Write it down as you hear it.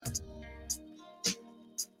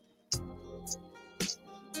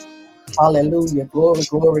Hallelujah. Glory,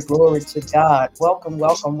 glory, glory to God. Welcome,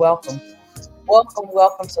 welcome, welcome. Welcome,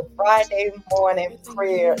 welcome to Friday morning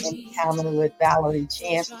prayer encounter with Valerie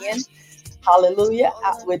Champion. Hallelujah.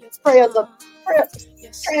 With prayers of prayer,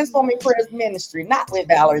 transforming prayers ministry, not with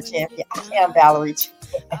Valerie Champion. I am Valerie Champion.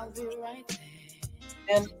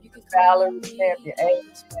 Valerie Champion. Amen.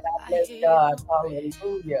 I bless God.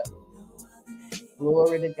 Hallelujah.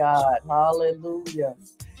 Glory to God. Hallelujah.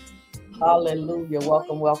 Hallelujah.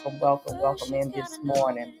 Welcome, welcome, welcome, welcome in this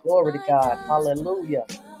morning. Glory to God. Hallelujah.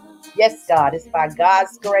 Yes, God, it's by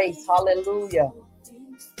God's grace. Hallelujah.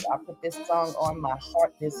 I put this song on my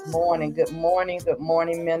heart this morning. Good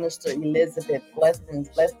morning, Minister Elizabeth. Blessings,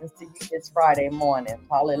 blessings to you this Friday morning.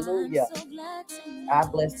 Hallelujah. I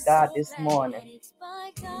bless God this morning.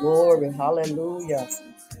 Glory, hallelujah.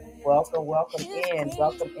 Welcome, welcome in.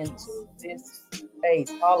 Welcome into this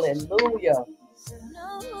space. Hallelujah.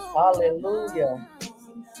 Hallelujah.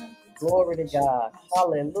 Glory to God.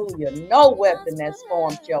 Hallelujah. No weapon that's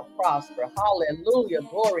formed shall prosper. Hallelujah.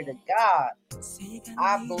 Glory to God.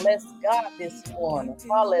 I bless God this morning.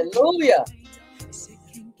 Hallelujah.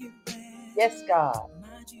 Yes, God.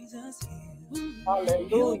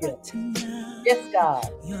 Hallelujah. Yes, God.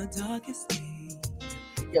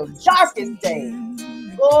 Your darkest day.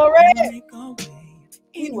 Glory.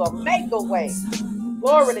 He will make a way.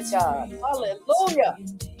 Glory to God. Hallelujah.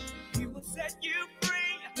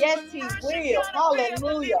 Yes, He will.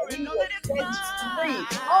 Hallelujah. He will set you free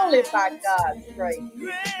only by God's grace.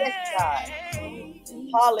 Yes, God.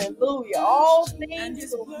 Hallelujah. All things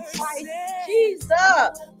through Christ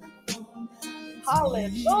Jesus.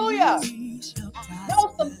 Hallelujah. I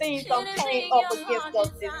know some things don't came up against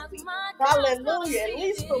us this week. Hallelujah. At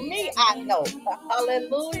least for me, I know.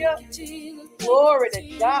 Hallelujah. Glory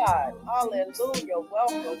to God. Hallelujah.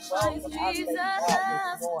 Welcome, welcome. I thank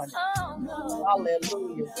God this morning.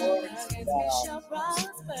 Hallelujah. Glory to God.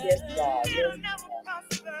 Yes, God. Yes,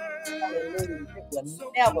 God. Hallelujah. It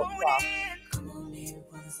will never prosper.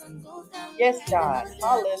 Yes, God.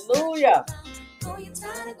 Hallelujah.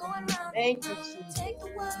 Thank you, Jesus.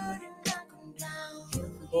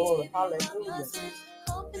 Glory. Hallelujah.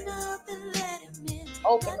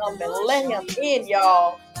 Open up and let Him in,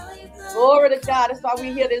 y'all. Glory to God. That's why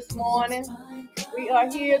we're here this morning. We are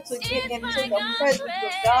here to get into the presence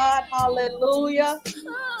of God. Hallelujah.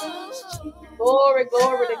 Glory,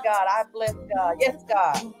 glory to God. I bless God. Yes,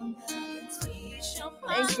 God.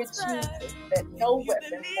 Thank you, Jesus, that no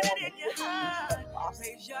weapon formed against me shall prosper.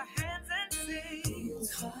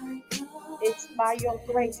 It's by your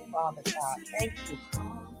grace, Father God. Thank you.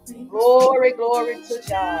 Glory, glory to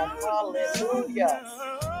God. Hallelujah.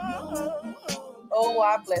 Oh,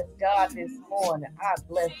 I bless God this morning. I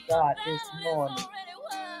bless God this morning.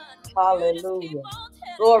 Hallelujah.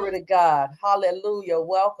 Glory to God. Hallelujah.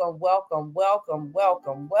 Welcome, welcome, welcome,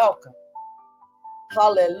 welcome, welcome.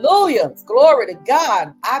 Hallelujah. Glory to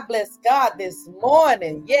God. I bless God this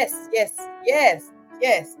morning. Yes, yes, yes,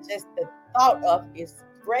 yes. Just the thought of His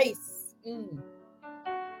grace.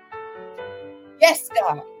 Yes,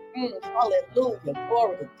 God. Hallelujah.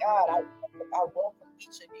 Glory to God. I welcome each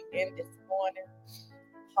of you in this morning.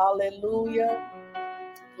 Hallelujah.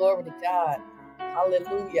 Glory to God.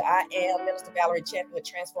 Hallelujah. I am Minister Valerie Champion with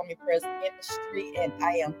Transforming Prayers Ministry, and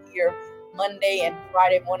I am here Monday and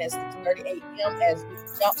Friday morning at 6:30 a.m. as we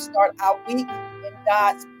jumpstart our week in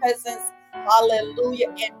God's presence. Hallelujah.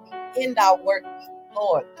 And we end our work week,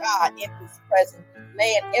 Lord God, in His presence,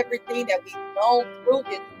 laying everything that we've gone through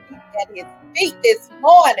this week at His feet this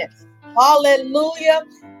morning. Hallelujah.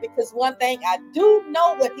 Because one thing I do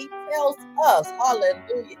know what He tells us,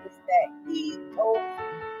 hallelujah, is that He goes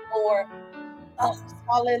before us.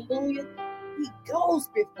 Hallelujah. He goes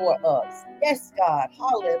before us. Yes, God.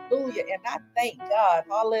 Hallelujah. And I thank God.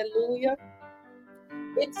 Hallelujah.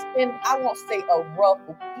 It's been, I won't say a rough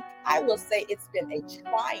week. I will say it's been a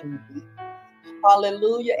trying week.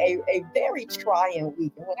 Hallelujah. A very trying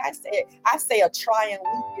week. And when I say a trying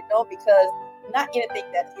week, because not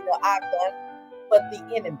anything that, I've done, but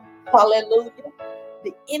the enemy. Hallelujah.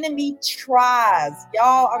 The enemy tries.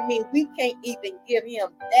 Y'all, I mean, we can't even give him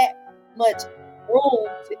that much room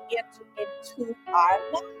to enter into our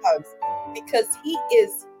lives because he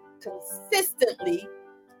is consistently,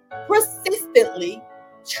 persistently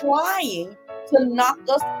trying to knock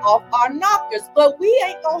us off our knockers, but we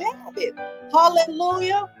ain't gonna have it.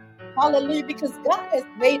 Hallelujah. Hallelujah. Because God has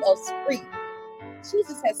made us free.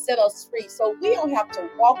 Jesus has set us free. So we don't have to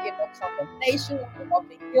walk in no condemnation. We don't have to walk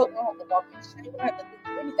in guilt. We don't have to walk in shame. We don't have to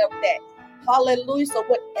do any of that. Hallelujah. So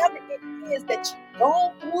whatever it is that you've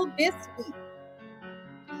gone through this week,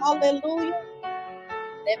 hallelujah.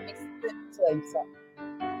 Let me tell you something.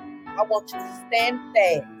 I want you to stand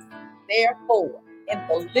fast, therefore, in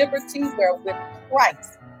the liberty wherewith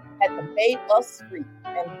Christ hath made us free,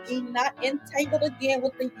 and be not entangled again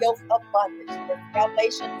with the yoke of bondage. As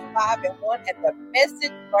Galatians 5:1 and the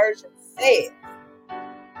Message version says,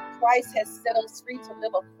 Christ has set us free to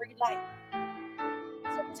live a free life.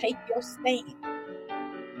 So take your stand.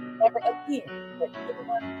 Never again let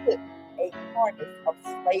anyone put a harness of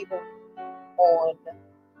slavery on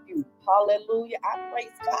you. Hallelujah. I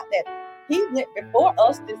praise God that He went before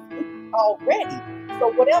us this week already.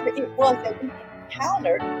 So whatever it was that we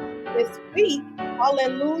encountered this week,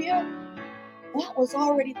 hallelujah, that was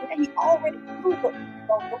already there. He already knew what we were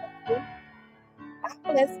going to go through. I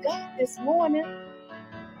bless God this morning.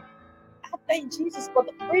 I thank Jesus for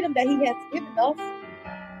the freedom that He has given us.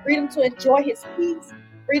 Freedom to enjoy His peace.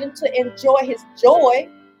 Freedom to enjoy His joy.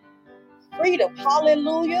 Freedom,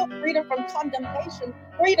 hallelujah. Freedom from condemnation.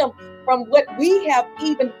 Freedom from what we have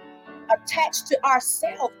even attached to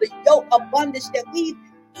ourselves. The yoke of bondage that we've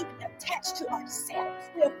even attached to ourselves.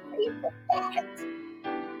 We are free from that.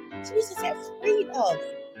 Jesus has freed us.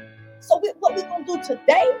 So what we're going to do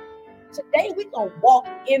today we're going to walk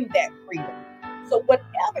in that freedom. So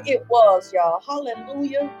whatever it was, y'all,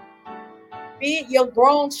 hallelujah, be it your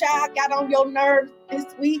grown child got on your nerves this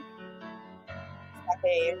week,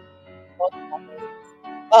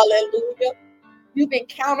 hallelujah, you've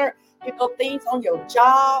encountered, things on your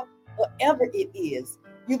job, whatever it is,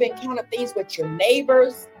 you've encountered things with your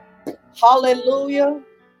neighbors, hallelujah.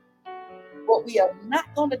 What we are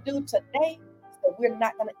not going to do today is that we're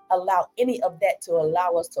not going to allow any of that to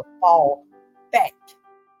allow us to fall back.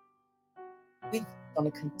 We're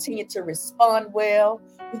going to continue to respond well.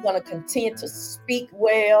 We're going to continue to speak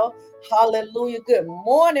well. Hallelujah. Good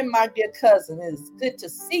morning, my dear cousin. It's good to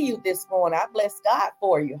see you this morning. I bless God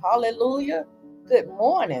for you. Hallelujah. Good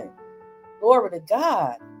morning. Glory to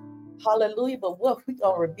God. Hallelujah. But what we're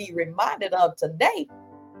going to be reminded of today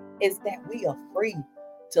is that we are free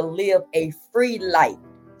to live a free life.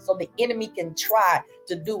 So the enemy can try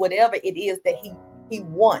to do whatever it is that he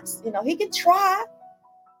wants. He can try.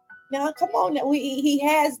 Now, come on, he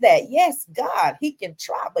has that. Yes, God, he can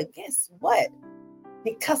try, but guess what?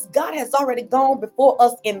 Because God has already gone before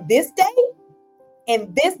us in this day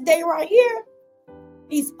right here,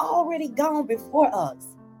 He's already gone before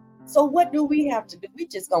us. So what do we have to do? We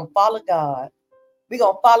just gonna follow God. We're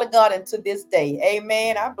going to follow God into this day.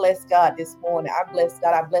 Amen. I bless God this morning. I bless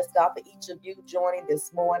God. I bless God for each of you joining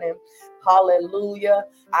this morning. Hallelujah.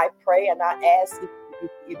 I pray and I ask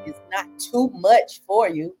if it's not too much for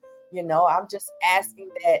you. I'm just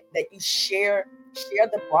asking that you share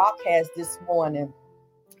the broadcast this morning.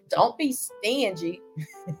 Don't be stingy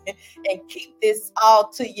and keep this all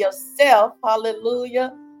to yourself.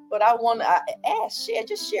 Hallelujah. But I want to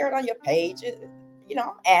just share it on your page.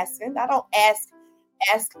 I'm asking. I don't ask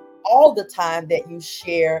all the time that you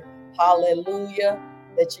share, hallelujah,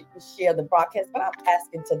 that you share the broadcast, but I'm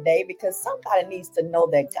asking today because somebody needs to know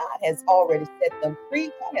that God has already set them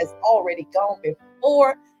free. God has already gone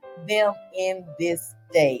before them in this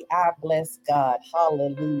day. I bless God.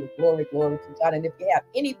 Hallelujah. Glory to God. And if you have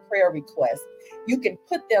any prayer requests, you can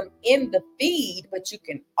put them in the feed, but you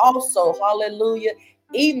can also, hallelujah,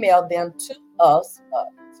 email them to us,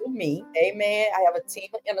 to me. Amen. I have a team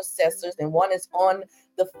of intercessors, and one is on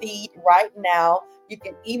the feed right now. You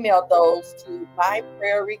can email those to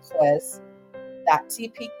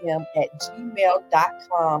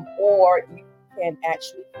myprayerrequest.tpm@gmail.com, or you can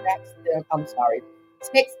actually text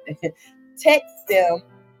them.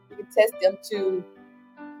 You can text them to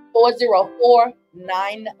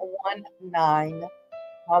 404-919.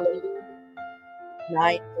 Hallelujah.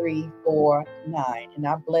 9349. And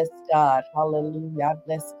I bless God. Hallelujah. I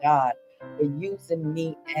bless God for using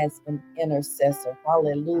me as an intercessor.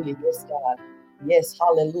 Hallelujah. Yes, God. Yes,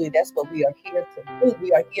 hallelujah. That's what we are here to do.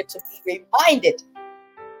 We are here to be reminded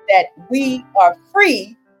that we are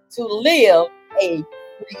free to live a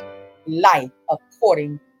free life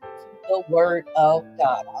according to the word of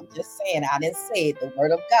God. I'm just saying, I didn't say it. The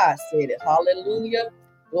word of God said it. Hallelujah.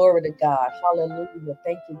 Glory to God. Hallelujah.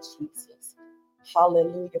 Thank you, Jesus.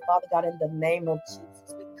 Hallelujah. Father God, in the name of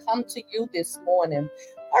Jesus, we come to you this morning.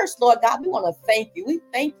 First, Lord God, we want to thank you. We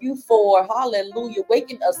thank you for, hallelujah,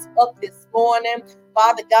 waking us up this morning.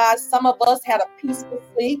 Father God, some of us had a peaceful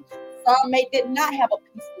sleep. Some did not have a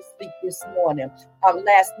peaceful sleep this morning,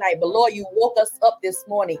 last night. But Lord, you woke us up this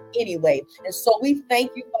morning anyway. And so we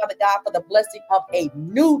thank you, Father God, for the blessing of a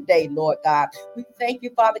new day, Lord God. We thank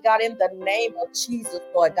you, Father God, in the name of Jesus,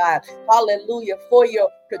 Lord God. Hallelujah, for your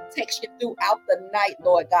protection throughout the night,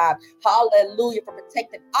 Lord God. Hallelujah, for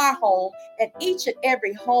protecting our home and each and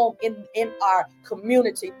every home in our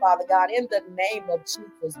community, Father God, in the name of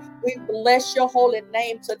Jesus. We bless your holy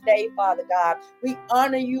name today, Father God. We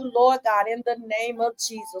honor you, Lord God, in the name of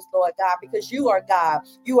Jesus, Lord God, because you are God.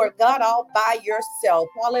 You are God all by yourself.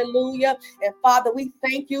 Hallelujah. And Father, we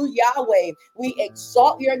thank you, Yahweh. We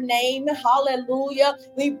exalt your name. Hallelujah.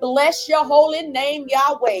 We bless your holy name,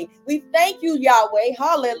 Yahweh. We thank you, Yahweh.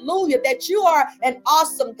 Hallelujah. That you are an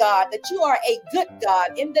awesome God, that you are a good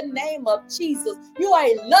God in the name of Jesus. You are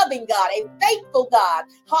a loving God, a faithful God.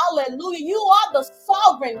 Hallelujah. You are the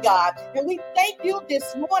sovereign God. And we thank you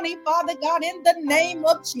this morning, Father God, in the name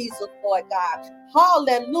of Jesus, Lord God.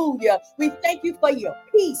 Hallelujah. We thank you for your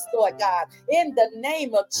peace, Lord God, in the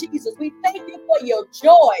name of Jesus. We thank you for your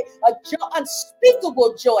joy,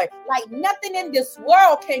 unspeakable joy, like nothing in this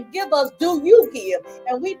world can give us, do you give.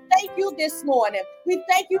 And we thank you this morning. We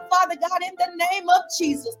thank you, Father God, in the name of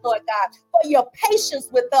Jesus, Lord God, for your patience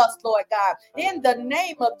with us, Lord God, in the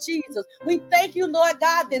name of Jesus. We thank you, Lord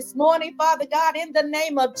God, this morning, Father God, in the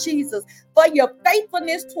name of Jesus, for your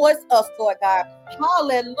faithfulness towards us, Lord God.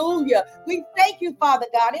 Hallelujah. We thank you, Father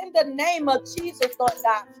God, in the name of Jesus, Lord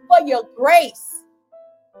God, for your grace.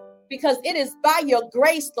 Because it is by your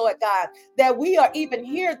grace, Lord God, that we are even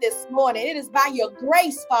here this morning. It is by your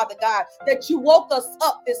grace, Father God, that you woke us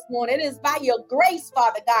up this morning. It is by your grace,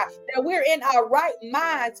 Father God, that we're in our right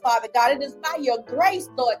minds, Father God. It is by your grace,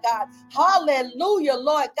 Lord God. Hallelujah,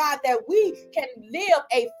 Lord God, that we can live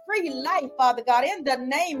a free life, Father God, in the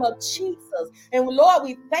name of Jesus. And Lord,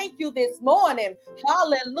 we thank you this morning.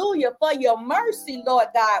 Hallelujah, for your mercy, Lord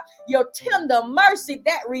God, your tender mercy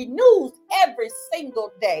that renews every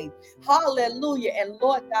single day. Hallelujah. And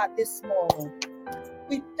Lord God, this morning,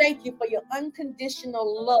 we thank you for your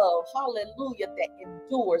unconditional love. Hallelujah. That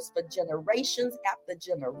endures for generations after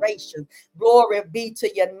generations. Glory be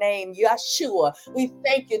to your name, Yeshua. We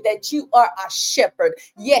thank you that you are our shepherd.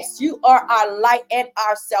 Yes, you are our light and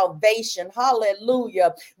our salvation.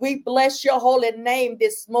 Hallelujah. We bless your holy name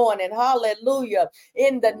this morning. Hallelujah.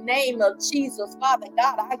 In the name of Jesus, Father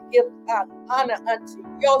God, I give honor unto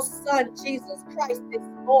your son, Jesus Christ, this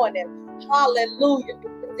morning. Hallelujah.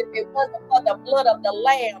 Because if it wasn't for the blood of the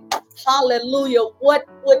Lamb, hallelujah, what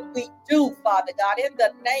would we do, Father God, in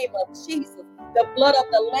the name of Jesus? The blood of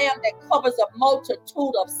the Lamb that covers a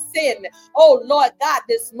multitude of sin. Oh, Lord God,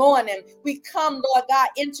 this morning we come, Lord God,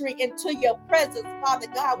 entering into your presence, Father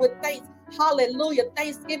God, with thanks. Hallelujah.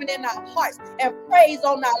 Thanksgiving in our hearts and praise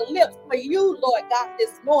on our lips for you, Lord God,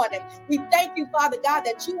 this morning. We thank you, Father God,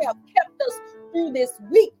 that you have kept us through this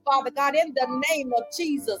week, Father God, in the name of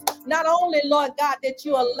Jesus. Not only, Lord God, that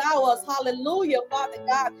you allow us, hallelujah, Father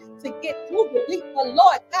God, to get through the week, but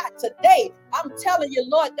Lord God, today, I'm telling you,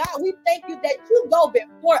 Lord God, we thank you that you go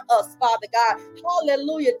before us, Father God.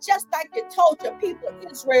 Hallelujah. Just like you told your people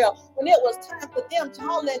Israel when it was time for them to,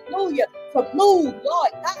 hallelujah, to move,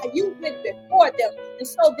 Lord God, you went before them. And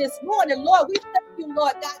so this morning, Lord, we thank you,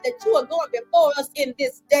 Lord God, that you are going before us in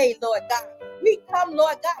this day, Lord God. We come,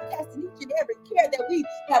 Lord God, casting each and every care that we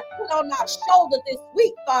have put on our shoulders this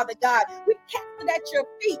week, Father God. We cast it at your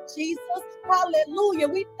feet, Jesus. Hallelujah.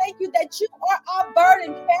 We thank you that you are our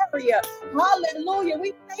burden carrier. Hallelujah.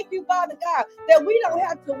 We thank you, Father God, that we don't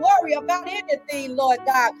have to worry about anything, Lord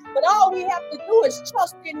God. But all we have to do is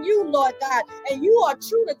trust in you, Lord God. And you are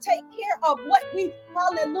true to take care of what we,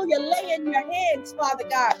 hallelujah, lay in your hands, Father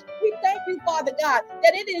God. We thank you, Father God,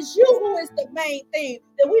 that it is you who is the main thing,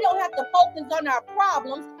 that we don't have to focus on our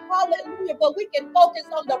problems. Hallelujah. But we can focus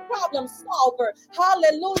on the problem solver.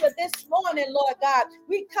 Hallelujah. This morning, Lord God,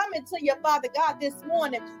 we come into your Father God this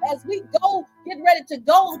morning as we go, get ready to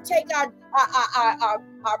go take our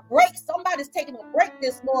break. Somebody's taking a break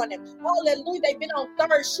this morning. Hallelujah. They've been on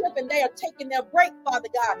third shift and they are taking their break, Father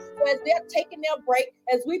God. So as they're taking their break,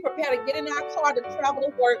 as we prepare to get in our car to travel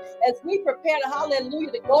to work, as we prepare to,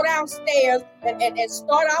 hallelujah, to go downstairs and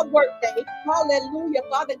start our work day. Hallelujah.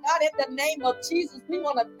 Father God, in the name of Jesus, we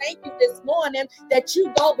want to thank you this morning that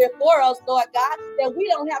you go before us, Lord God, that we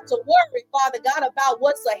don't have to worry, Father God, about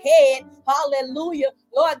what's ahead. Hallelujah.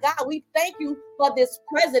 Lord God, we thank you for this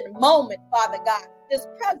present moment, Father God. This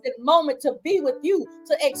present moment to be with you,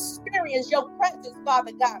 to experience your presence,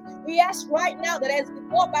 Father God. We ask right now that as we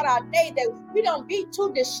go about our day, that we don't be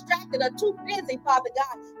too distracted or too busy, Father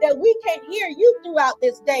God, that we can hear you throughout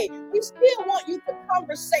this day. We still want you to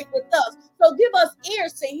conversate with us. So give us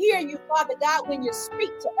ears to hear you, Father God, when you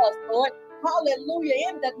speak to us, Lord. Hallelujah.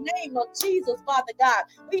 In the name of Jesus, Father God.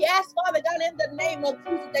 We ask, Father God, in the name of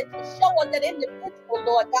Jesus, that you show us that individual,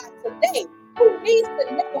 Lord God, today who needs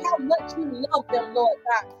to know how much you love them, Lord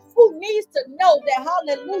God. Who needs to know that,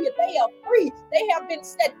 hallelujah, they are free. They have been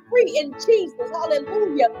set free in Jesus,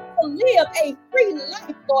 hallelujah, to live a free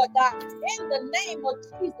life, Lord God. In the name of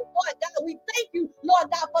Jesus, Lord God, we thank you,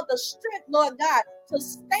 Lord God, for the strength, Lord God, to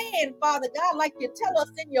stand, Father God, like you tell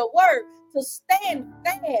us in your word, to stand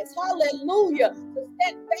fast, hallelujah, to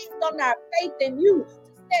stand fast on our faith in you,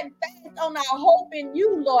 to stand fast on our hope in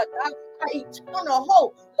you, Lord God, our eternal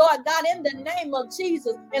hope, Lord God, in the name of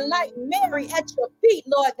Jesus. And like Mary at your feet,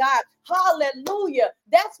 Lord God, hallelujah.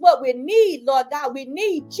 That's what we need, Lord God. We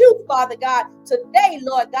need you, Father God, today,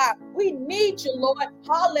 Lord God. We need you, Lord.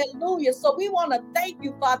 Hallelujah. So we want to thank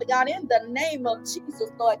you, Father God, in the name of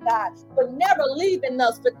Jesus, Lord God, for never leaving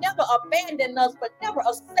us, for never abandoning us, for never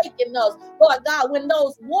forsaking us, Lord God, when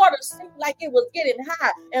those waters seemed like it was getting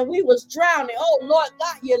high and we was drowning. Oh, Lord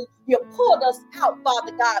God, you pulled us out,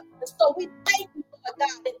 Father God. And so we thank you, Lord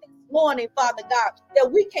God, that this morning, Father God, that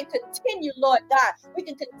we can continue, Lord God. We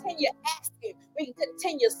can continue asking, we can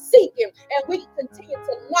continue seeking, and we can continue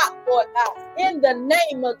to knock, Lord God, in the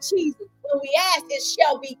name of Jesus. When we ask, it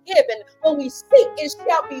shall be given. When we seek, it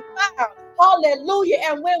shall be found. Hallelujah.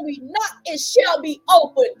 And when we knock, it shall be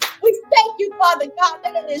opened. We thank you, Father God,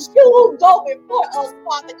 that it is you who go before us,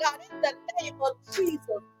 Father God, in the name of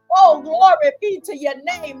Jesus. Oh, glory be to your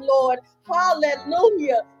name, Lord.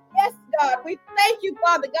 Hallelujah. Yes, God, we thank you,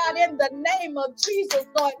 Father God, in the name of Jesus,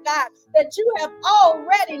 Lord God, that you have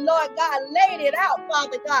already, Lord God, laid it out,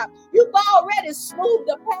 Father God. You've already smoothed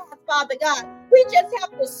the path, Father God. We just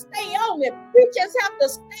have to stay on it. We just have to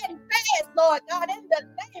stand fast, Lord God, in the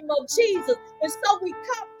name of Jesus. And so we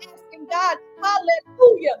come asking God,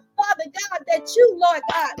 hallelujah, Father God, that you, Lord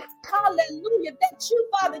God, hallelujah, that you,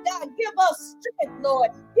 Father God, give us strength, Lord.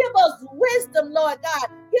 Give us wisdom, Lord God.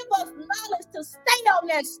 Give us knowledge to stay on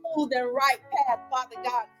that smooth and right path, Father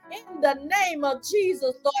God. In the name of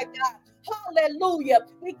Jesus, Lord God. Hallelujah.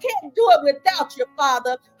 We can't do it without you,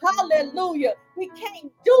 Father. Hallelujah. We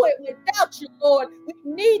can't do it without you, Lord. We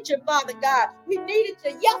need you, Father God. We needed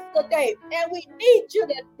you yesterday, and we need you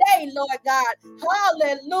today, Lord God.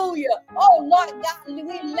 Hallelujah. Oh, Lord God, we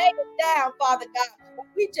lay it down, Father God.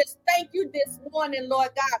 We just thank you this morning, Lord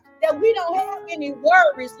God, that we don't have any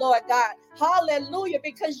worries, Lord God. Hallelujah,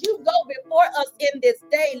 because you go before us in this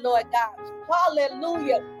day, Lord God.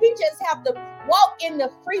 Hallelujah. We just have to walk in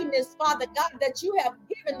the freeness, Father God, that you have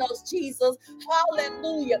given us, Jesus.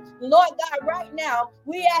 Hallelujah. Lord God, right now,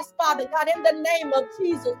 we ask, Father God, in the name of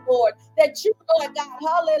Jesus, Lord, that you, Lord God,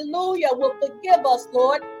 hallelujah, will forgive us,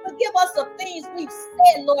 Lord. Forgive us of things we've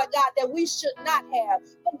said, Lord God, that we should not have.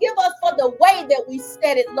 Forgive us for the way that we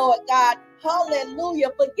said it, Lord God. Hallelujah.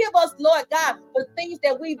 Forgive us, Lord God, for things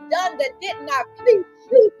that we've done that did not please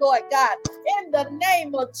you, Lord God. In the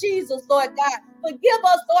name of Jesus, Lord God. Forgive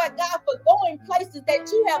us, Lord God, for going places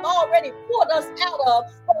that you have already pulled us out of,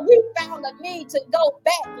 but we found a need to go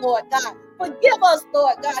back, Lord God. Forgive us,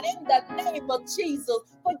 Lord God, in the name of Jesus.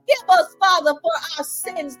 Forgive us, Father, for our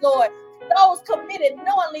sins, Lord. Those committed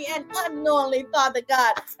knowingly and unknowingly, Father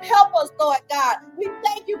God. Help us, Lord God. We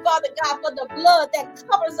thank you, Father God, for the blood that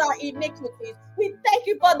covers our iniquities. We thank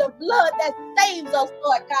you for the blood that saves us,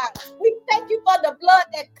 Lord God. We thank you for the blood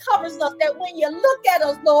that covers us, that when you look at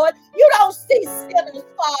us, Lord, you don't see sinners,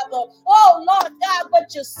 Father. Oh, Lord God,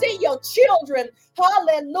 but you see your children.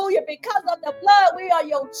 Hallelujah. Because of the blood, we are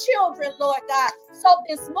your children, Lord God. So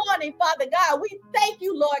this morning, Father God, we thank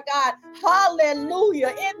you, Lord God. Hallelujah.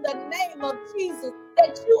 In the name of Jesus,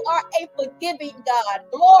 that you are a forgiving God.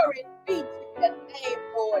 Glory be to your name,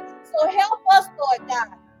 Lord. So help us, Lord God,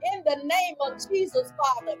 in the name of Jesus,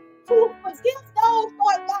 Father, to forgive those,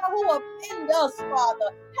 Lord God, who offend us, Father.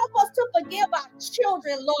 Help us to forgive our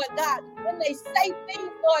children, Lord God, when they say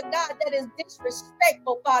things, Lord God, that is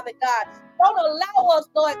disrespectful, Father God. Don't allow us,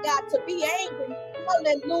 Lord God, to be angry,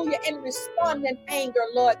 hallelujah, and respond in anger,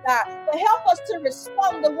 Lord God. But help us to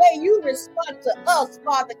respond the way you respond to us,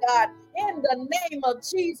 Father God, in the name of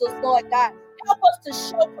Jesus, Lord God. Help us to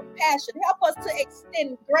show compassion. Help us to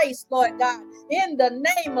extend grace, Lord God, in the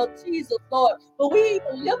name of Jesus, Lord. But we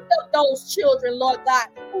even lift up those children, Lord God,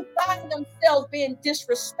 who find themselves being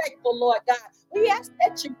disrespectful, Lord God. We ask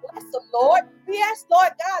that you bless them, Lord. We ask,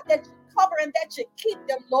 Lord God, that you cover and that you keep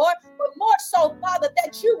them, Lord. But more so, Father,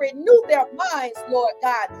 that you renew their minds, Lord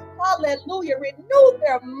God. Hallelujah. Renew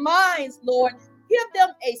their minds, Lord. Give them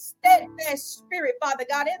a steadfast spirit, Father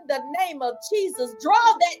God, in the name of Jesus. Draw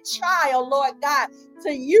that child, Lord God,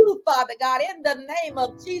 to you, Father God, in the name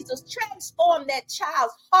of Jesus. Transform that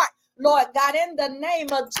child's heart, Lord God, in the name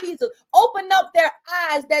of Jesus. Open up their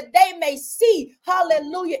eyes that they may see,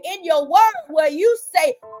 hallelujah, in your word where you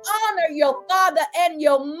say, honor your father and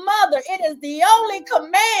your mother. It is the only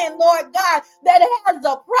command, Lord God, that has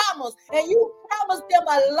a promise. And you promised them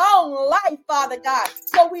a long life, Father God.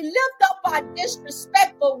 So we lift up our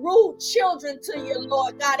disrespectful, rude children to you,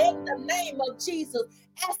 Lord God, in the name of Jesus,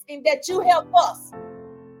 asking that you help us.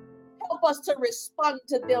 Help us to respond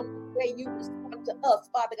to them the way you respond to us,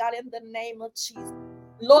 Father God, in the name of Jesus.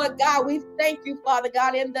 Lord God, we thank you, Father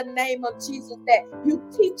God, in the name of Jesus, that you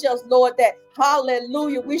teach us, Lord, that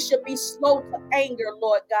hallelujah, we should be slow to anger,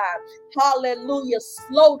 Lord God. Hallelujah,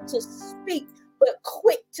 slow to speak, but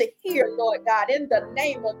quick to hear, Lord God, in the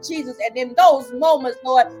name of Jesus. And in those moments,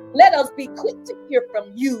 Lord, let us be quick to hear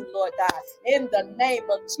from you, Lord God, in the name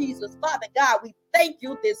of Jesus. Father God, we thank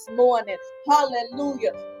you this morning.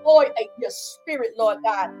 Hallelujah. For your spirit, Lord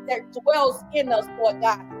God, that dwells in us, Lord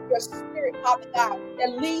God. Your spirit, Father God,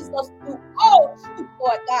 that leads us through all truth,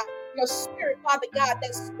 Lord God. Your spirit, Father God,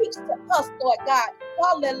 that speaks to us, Lord God.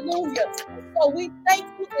 Hallelujah. And so we thank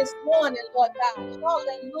you this morning, Lord God.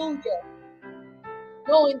 Hallelujah.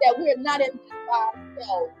 Knowing that we're not in this by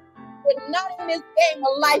ourselves. We're not in this game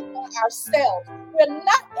of life by ourselves. We're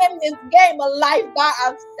not in this game of life by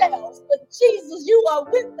ourselves. But Jesus, you are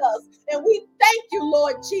with us. And we thank you,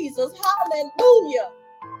 Lord Jesus. Hallelujah.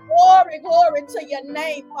 Glory, glory to your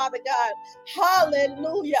name, Father God.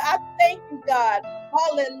 Hallelujah. I thank you, God.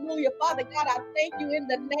 Hallelujah. Father God, I thank you in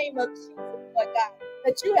the name of Jesus, Lord God,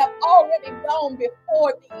 that you have already gone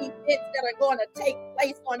before the events that are going to take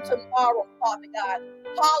place on tomorrow, Father God.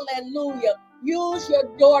 Hallelujah. Use your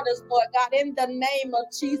daughters, Lord God, in the name of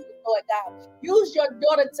Jesus, Lord God. Use your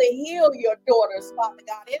daughter to heal your daughters, Father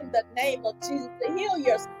God, in the name of Jesus, to heal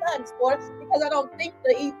your sons, Lord, because I don't think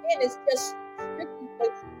the event is just strictly for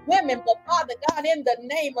women, but Father God, in the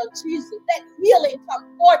name of Jesus, let healing come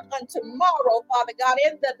forth on tomorrow, Father God,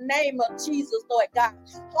 in the name of Jesus, Lord God.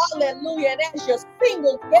 Hallelujah. And as your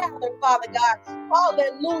singles gather, Father God,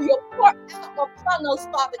 hallelujah, pour out upon us,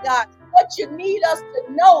 Father God, what you need us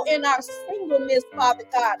to know in our singleness, Father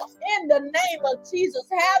God. In the name of Jesus,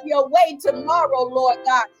 have your way tomorrow, Lord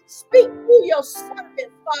God. Speak through your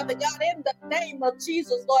servants, Father God, in the name of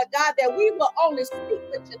Jesus, Lord God, that we will only speak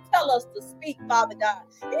what you tell us to speak, Father God,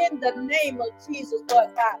 in the name of Jesus, Lord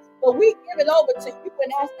God. But we give it over to you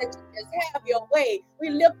and ask that you just have your way. We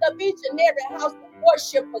lift up each and every house of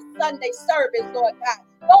worship for Sunday service, Lord God.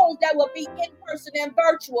 Those that will be in person and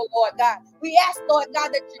virtual, Lord God. We ask, Lord God,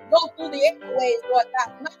 that you go through the airways, Lord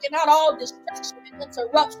God, knocking out all distraction and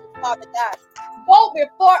interruptions, Father God. Go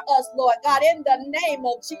before us, Lord God, in the name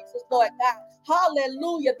of Jesus, Lord God.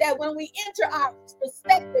 Hallelujah. That when we enter our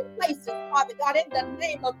respective places, Father God, in the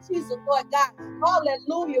name of Jesus, Lord God,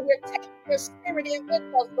 hallelujah. We're taking your spirit in with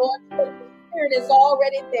us, Lord, but your spirit is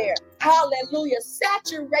already there. Hallelujah.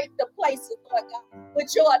 Saturate the places, Lord God,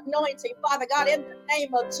 with your anointing, Father God, in the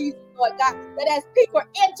name of Jesus, Lord God, that as people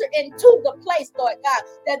enter into the place, Lord God,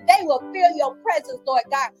 that they will feel your presence, Lord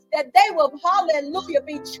God, that they will, hallelujah,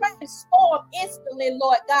 be transformed instantly,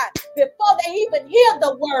 Lord God, before they even hear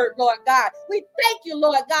the word, Lord God. We thank you,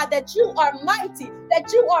 Lord God, that you are mighty,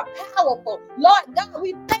 that you are powerful. Lord God,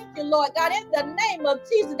 we thank you, Lord God, in the name of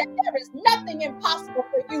Jesus, that there is nothing impossible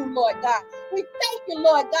for you, Lord God. We thank you,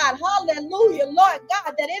 Lord God, hallelujah, Lord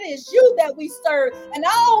God, that it is you that we serve, an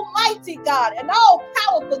almighty God, an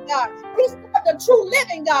all-powerful God. We serve the true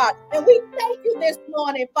living God, and we thank you this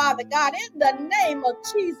morning, Father God, in the name of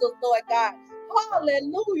Jesus, Lord God.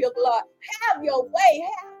 Hallelujah, Lord. Have your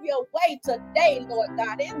way today, Lord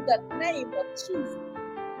God, in the name of Jesus.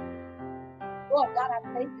 Lord God,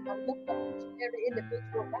 I thank you. I lift up each and every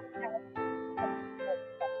individual right now.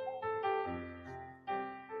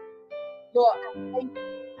 Lord, I thank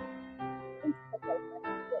you.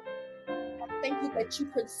 I thank you that you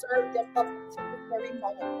preserve them up until this very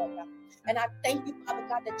moment, Lord God. And I thank you, Father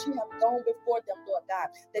God, that you have gone before them, Lord God,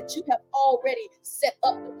 that you have already set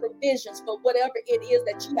up the provisions for whatever it is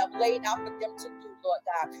that you have laid out for them to do, Lord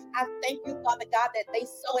God. I thank you, Father God, that they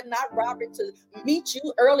saw it not robbery to meet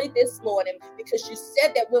you early this morning, because you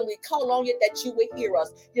said that when we call on you, that you will hear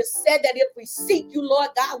us. You said that if we seek you, Lord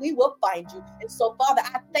God, we will find you. And so, Father,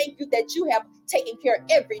 I thank you that you have taken care of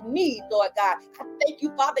every need, Lord God. I thank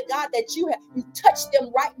you, Father God, that you touch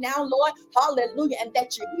them right now, Lord. Hallelujah. And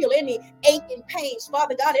that you heal any aching pains,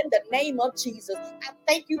 Father God, in the name of Jesus. I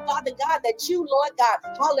thank you, Father God, that you, Lord God,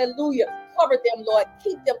 hallelujah, cover them, Lord.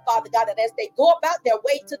 Keep them, Father God, that as they go about their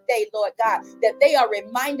way today, Lord God, that they are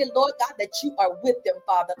reminded, Lord God, that you are with them,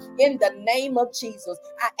 Father, in the name of Jesus.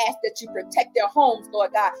 I ask that you protect their homes,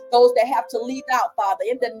 Lord God, those that have to leave out, Father,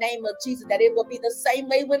 in the name of Jesus, that it will be the same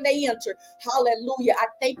way when they enter. Hallelujah. I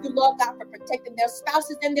thank you, Lord God, for protecting their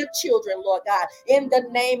spouses and their children, Lord God, in the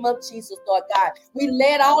name of Jesus, Lord God. We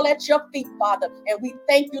lay it all at your feet, Father, and we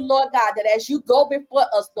thank you, Lord God, that as you go before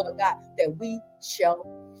us, Lord God, that we shall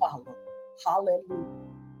follow. Hallelujah.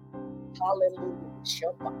 Hallelujah. We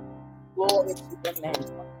shall follow. Glory to your name,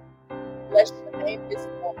 Father. Bless your name this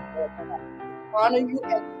morning, Lord God. We honor you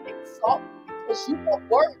and we exalt you because you are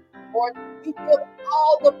worthy, Lord. We give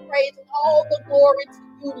all the praise and all the glory to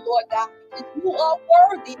you, Lord God, because you are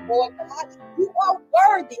worthy, Lord God. You are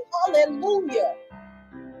worthy. Hallelujah.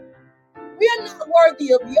 We are not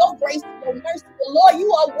worthy of your grace and your mercy, but Lord,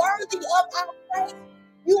 you are worthy of our praise.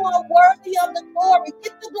 You are worthy of the glory.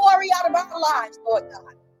 Get the glory out of our lives, Lord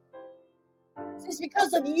God. It's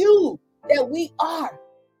because of you that we are.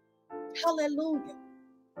 Hallelujah.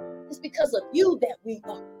 It's because of you that we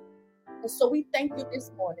are. And so we thank you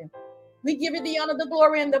this morning. We give you the honor, the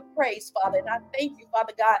glory, and the praise, Father. And I thank you,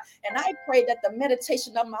 Father God. And I pray that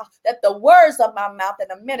that the words of my mouth and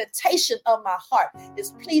the meditation of my heart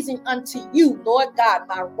is pleasing unto you, Lord God,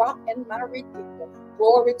 my rock and my redeemer.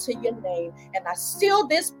 Glory to your name. And I seal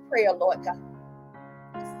this prayer, Lord God.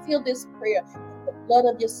 I seal this prayer in the blood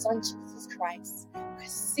of your Son, Jesus Christ. I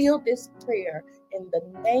seal this prayer in the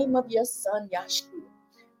name of your Son, Yahshua.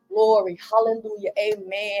 Glory, hallelujah,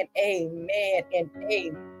 amen, amen, and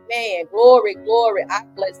amen. Glory, glory. I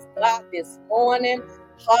bless God this morning.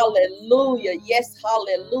 Hallelujah. Yes,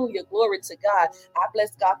 hallelujah. Glory to God. I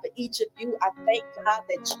bless God for each of you. I thank God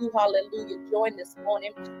that you, hallelujah, joined this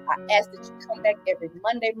morning. I ask that you come back every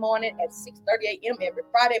Monday morning at 6:30 a.m., every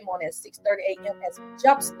Friday morning at 6:30 a.m. as we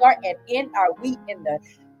jumpstart and end our week in the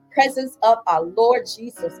presence of our Lord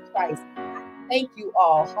Jesus Christ. Thank you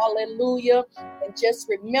all. Hallelujah. And just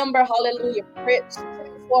remember, hallelujah,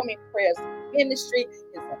 Transforming Prayers Ministry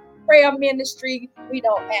is a prayer ministry. We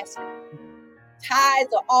don't ask for tithes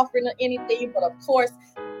or offering or anything, but of course,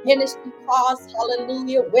 ministry costs,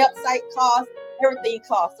 hallelujah, website costs, everything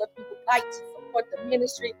costs. So if you would like to support the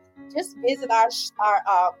ministry, just visit our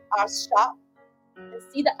shop and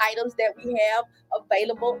see the items that we have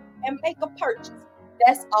available and make a purchase.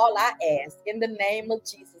 That's all I ask in the name of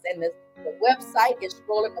Jesus. And the website is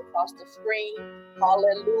scrolling across the screen.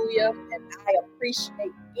 Hallelujah. And I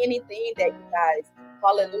appreciate anything that you guys,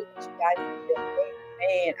 hallelujah, you guys do.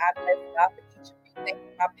 Amen. I bless God for each of you. Thank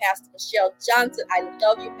you, my Pastor Michelle Johnson. I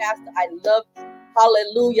love you, Pastor. I love you.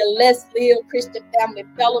 Hallelujah. Let's Live Christian Family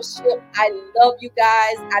Fellowship. I love you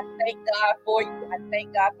guys. I thank God for you. I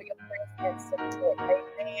thank God for your prayers and support.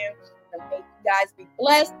 Amen. And may you guys be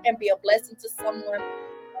blessed and be a blessing to someone.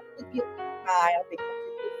 Give you a smile because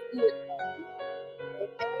it is good on you.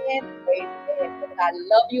 Amen. Amen. And I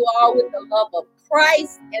love you all with the love of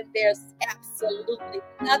Christ, and there's absolutely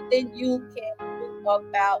nothing you can do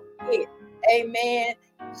about it. Amen.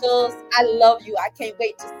 Because I love you. I can't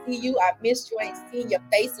wait to see you. I missed you. I ain't seen your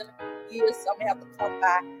face in a few years, so I'm going to have to come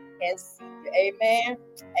by and see you. Amen.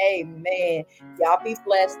 Amen. Y'all be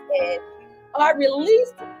blessed, and you are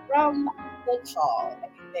released from the call.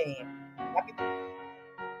 Amen.